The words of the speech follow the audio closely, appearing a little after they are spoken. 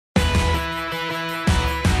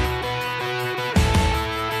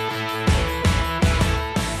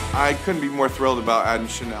I couldn't be more thrilled about adding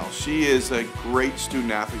Chanel. She is a great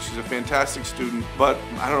student athlete. She's a fantastic student, but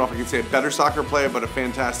I don't know if I can say a better soccer player, but a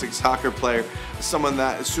fantastic soccer player. Someone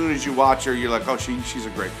that as soon as you watch her, you're like, oh, she's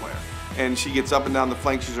a great player. And she gets up and down the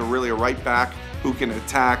flank. She's really a right back who can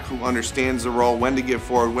attack, who understands the role, when to give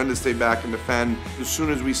forward, when to stay back and defend. As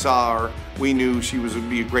soon as we saw her, we knew she would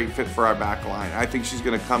be a great fit for our back line. I think she's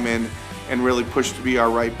going to come in and really push to be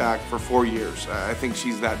our right back for 4 years. I think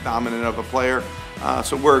she's that dominant of a player.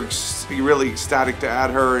 So we're really ecstatic to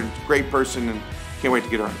add her, and great person, and can't wait to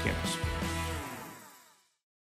get her on campus.